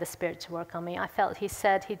allowing the Spirit to work on me, I felt he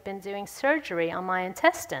said he'd been doing surgery on my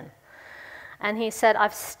intestine. And he said,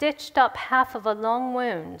 I've stitched up half of a long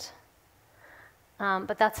wound,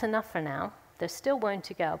 but that's enough for now. There's still wound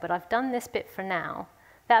to go, but I've done this bit for now.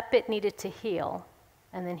 That bit needed to heal,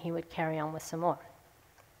 and then he would carry on with some more.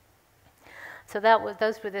 So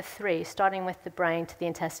those were the three, starting with the brain to the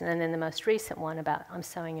intestine, and then the most recent one about I'm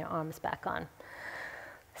sewing your arms back on.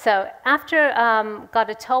 So after God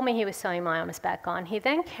had told me he was sewing my arms back on, he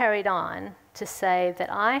then carried on to say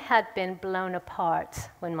that I had been blown apart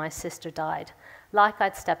when my sister died, like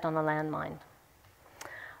I'd stepped on a landmine.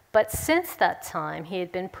 But since that time, he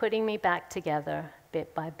had been putting me back together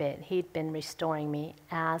bit by bit. He'd been restoring me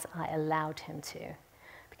as I allowed him to.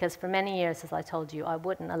 Because for many years, as I told you, I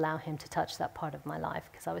wouldn't allow him to touch that part of my life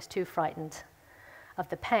because I was too frightened of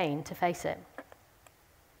the pain to face it.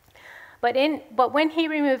 But when he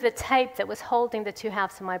removed the tape that was holding the two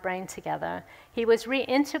halves of my brain together, he was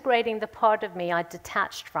reintegrating the part of me I'd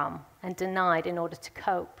detached from and denied in order to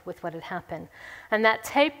cope with what had happened. And that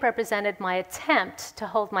tape represented my attempt to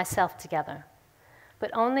hold myself together.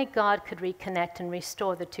 But only God could reconnect and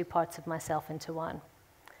restore the two parts of myself into one.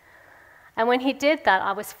 And when he did that,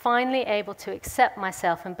 I was finally able to accept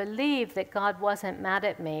myself and believe that God wasn't mad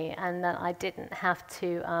at me and that I didn't have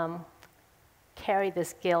to carry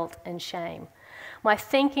this guilt and shame. My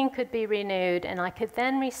thinking could be renewed, and I could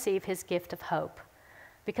then receive his gift of hope.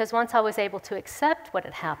 Because once I was able to accept what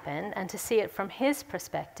had happened and to see it from his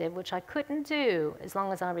perspective, which I couldn't do as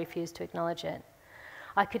long as I refused to acknowledge it,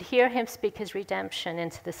 I could hear him speak his redemption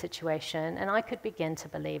into the situation, and I could begin to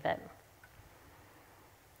believe it.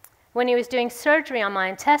 When he was doing surgery on my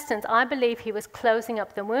intestines, I believe he was closing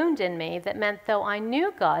up the wound in me that meant though I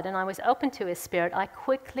knew God and I was open to his Spirit, I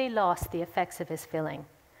quickly lost the effects of his filling.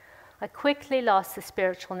 I quickly lost the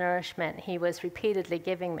spiritual nourishment he was repeatedly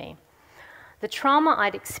giving me. The trauma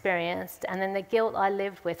I'd experienced and then the guilt I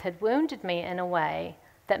lived with had wounded me in a way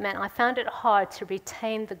that meant I found it hard to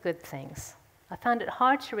retain the good things. I found it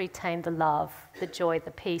hard to retain the love, the joy,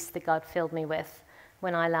 the peace that God filled me with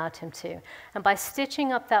when I allowed him to. And by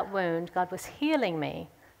stitching up that wound, God was healing me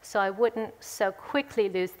so I wouldn't so quickly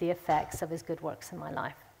lose the effects of his good works in my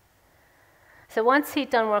life. So once he'd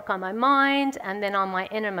done work on my mind and then on my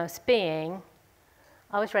innermost being,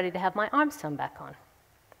 I was ready to have my arms sewn back on.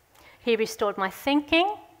 He restored my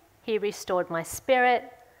thinking, he restored my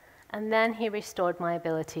spirit, and then he restored my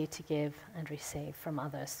ability to give and receive from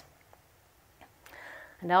others.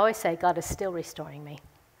 And I always say, God is still restoring me.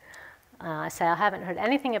 I say I haven't heard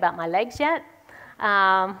anything about my legs yet,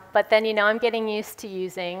 but then, I'm getting used to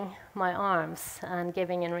using my arms and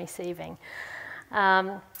giving and receiving.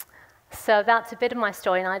 So that's a bit of my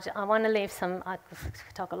story, and I want to leave some, I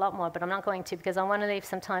could talk a lot more, but I'm not going to because I want to leave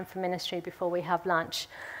some time for ministry before we have lunch.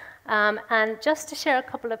 And just to share a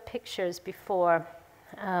couple of pictures before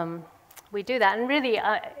we do that, and really,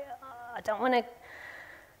 I don't want to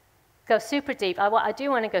go super deep. I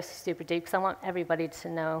do want to go super deep because I want everybody to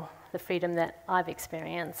know the freedom that I've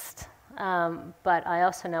experienced. But I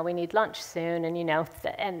also know we need lunch soon, and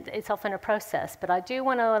and it's often a process. But I do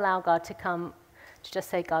want to allow God to come, to just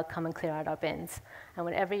say, God, come and clear out our bins. And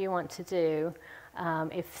whatever you want to do,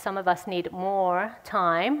 if some of us need more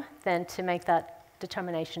time, then to make that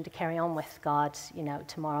determination to carry on with God,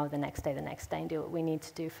 tomorrow, the next day, and do what we need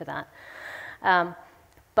to do for that.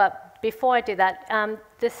 But before I do that,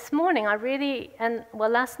 this morning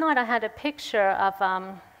last night I had a picture of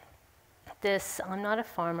I'm not a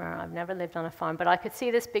farmer, I've never lived on a farm, but I could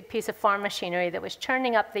see this big piece of farm machinery that was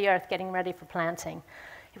churning up the earth, getting ready for planting.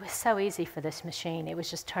 It was so easy for this machine. It was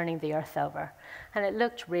just turning the earth over. And it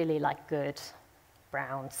looked really like good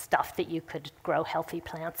brown stuff that you could grow healthy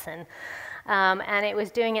plants in. And it was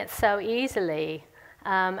doing it so easily.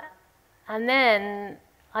 And then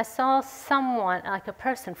I saw someone, like a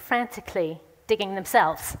person, frantically digging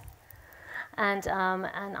themselves. And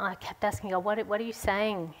I kept asking God, what are you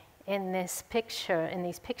saying in this picture, in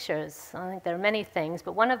these pictures? I think there are many things,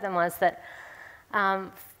 but one of them was that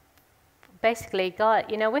basically God,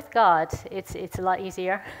 with God, it's a lot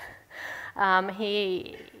easier.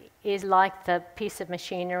 He is like the piece of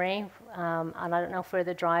machinery, and I don't know if we're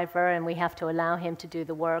the driver and we have to allow him to do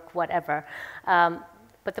the work, whatever.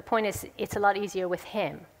 But the point is, it's a lot easier with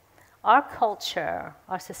him. Our culture,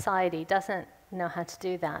 our society doesn't know how to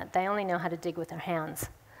do that. They only know how to dig with their hands.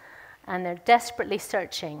 And they're desperately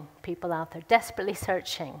searching, people out there, desperately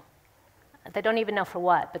searching. They don't even know for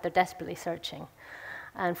what, but they're desperately searching.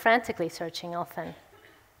 And frantically searching often.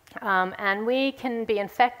 And we can be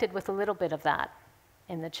infected with a little bit of that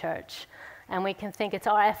in the church. And we can think it's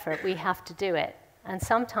our effort, we have to do it. And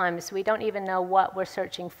sometimes we don't even know what we're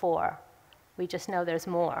searching for. We just know there's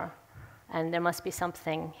more. And there must be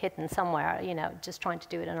something hidden somewhere, just trying to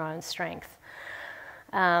do it in our own strength.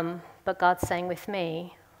 But God's saying with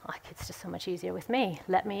me, it's just so much easier with me.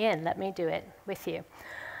 Let me in, let me do it with you.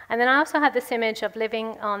 And then I also had this image of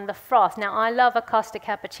living on the froth. Now, I love a Costa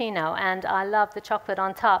cappuccino, and I love the chocolate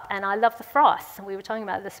on top, and I love the froth. We were talking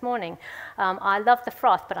about it this morning. I love the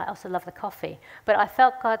froth, but I also love the coffee. But I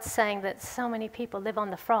felt God saying that so many people live on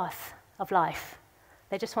the froth of life.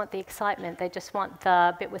 They just want the excitement. They just want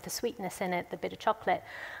the bit with the sweetness in it, the bit of chocolate.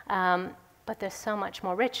 But there's so much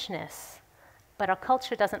more richness. But our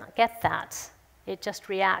culture doesn't get that. It just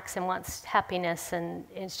reacts and wants happiness and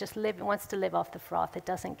wants to live off the froth. It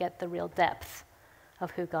doesn't get the real depth of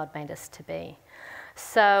who God made us to be.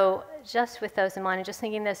 So just with those in mind, and just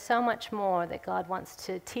thinking there's so much more that God wants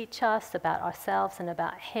to teach us about ourselves and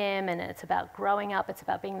about Him, and it's about growing up. It's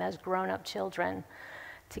about being those grown-up children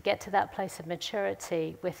to get to that place of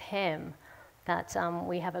maturity with Him, that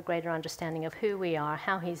we have a greater understanding of who we are,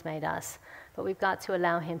 how He's made us. But we've got to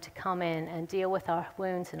allow Him to come in and deal with our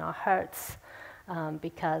wounds and our hurts,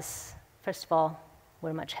 because, first of all,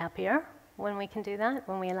 we're much happier when we can do that,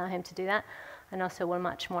 when we allow Him to do that, and also we're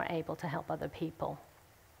much more able to help other people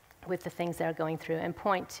with the things they're going through and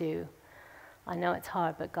point to, I know it's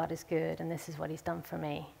hard, but God is good, and this is what He's done for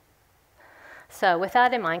me. So with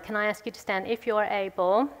that in mind, can I ask you to stand if you're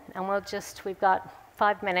able, and we've got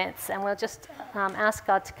 5 minutes, and we'll just ask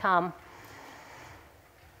God to come.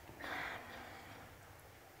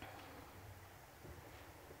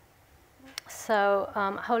 So,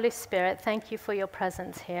 Holy Spirit, thank you for your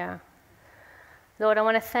presence here. Lord, I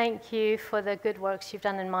want to thank you for the good works you've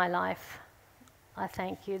done in my life. I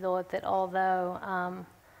thank you, Lord, that although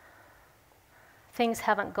things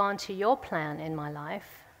haven't gone to your plan in my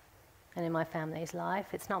life and in my family's life,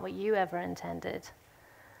 it's not what you ever intended.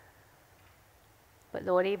 But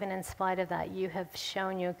Lord, even in spite of that, you have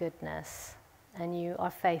shown your goodness and you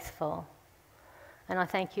are faithful. And I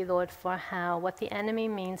thank you, Lord, for how what the enemy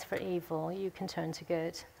means for evil, you can turn to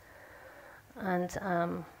good.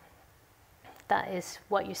 And that is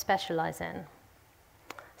what you specialize in.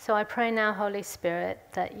 So I pray now, Holy Spirit,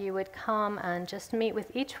 that you would come and just meet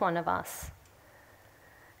with each one of us.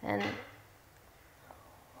 And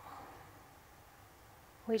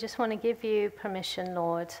we just want to give you permission,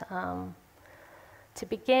 Lord, to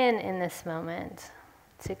begin in this moment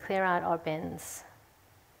to clear out our bins.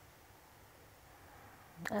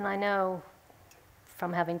 And I know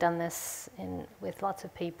from having done this with lots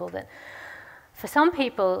of people that for some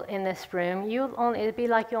people in this room, it'd be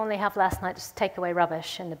like you only have last night to take away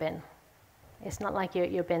rubbish in the bin. It's not like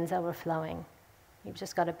your bin's overflowing. You've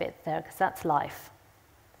just got a bit there, because that's life.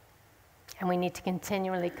 And we need to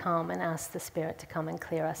continually come and ask the Spirit to come and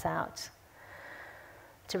clear us out,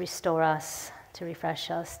 to restore us, to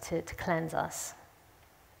refresh us, to cleanse us.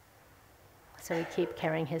 So we keep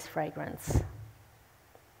carrying His fragrance.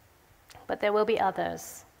 But there will be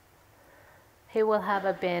others who will have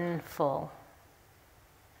a bin full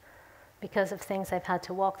because of things they've had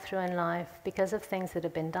to walk through in life, because of things that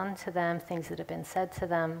have been done to them, things that have been said to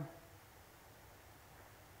them.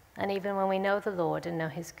 And even when we know the Lord and know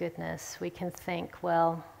His goodness, we can think,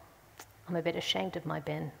 well, I'm a bit ashamed of my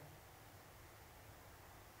bin.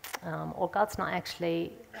 Or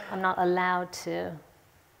I'm not allowed to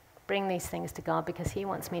bring these things to God because He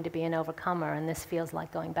wants me to be an overcomer, and this feels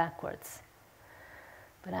like going backwards.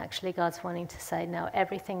 But actually God's wanting to say, no,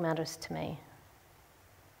 everything matters to me.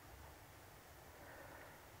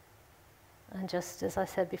 And just as I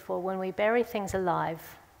said before, when we bury things alive,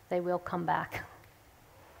 they will come back.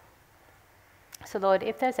 So Lord,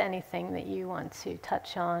 if there's anything that you want to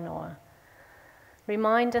touch on or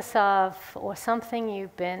remind us of, or something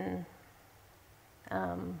you've been,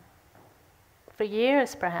 for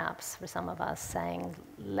years perhaps, for some of us, saying,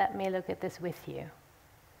 let me look at this with you.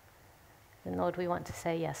 And Lord, we want to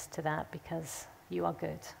say yes to that because you are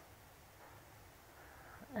good.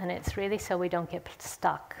 And it's really so we don't get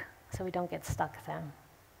stuck, so we don't get stuck there.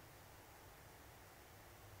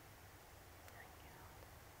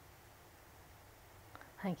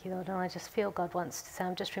 Thank you, Lord. And I just feel God wants to say,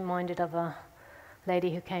 I'm just reminded of a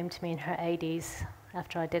lady who came to me in her 80s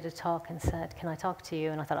after I did a talk and said, can I talk to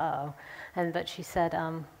you? And I thought, uh-oh. But she said,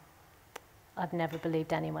 I've never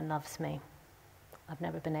believed anyone loves me. I've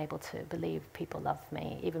never been able to believe people love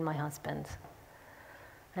me, even my husband.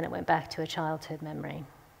 And it went back to a childhood memory.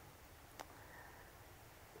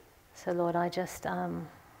 So Lord, I just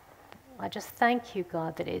thank you,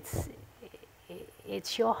 God, that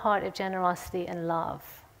it's your heart of generosity and love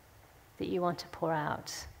that you want to pour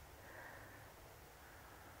out.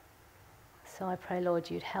 So I pray, Lord,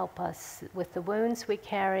 you'd help us with the wounds we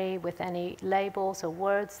carry, with any labels or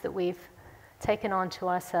words that we've taken onto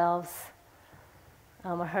ourselves,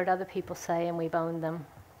 or heard other people say and we've owned them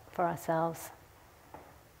for ourselves,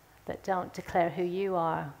 that don't declare who you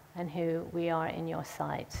are and who we are in your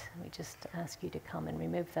sight. We just ask you to come and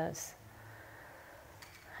remove those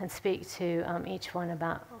and speak to each one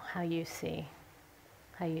about how you see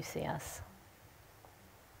us.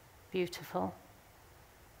 Beautiful,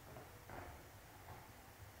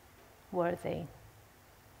 worthy,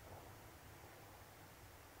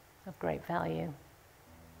 of great value,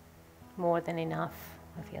 more than enough.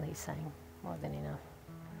 I feel he's saying more than enough.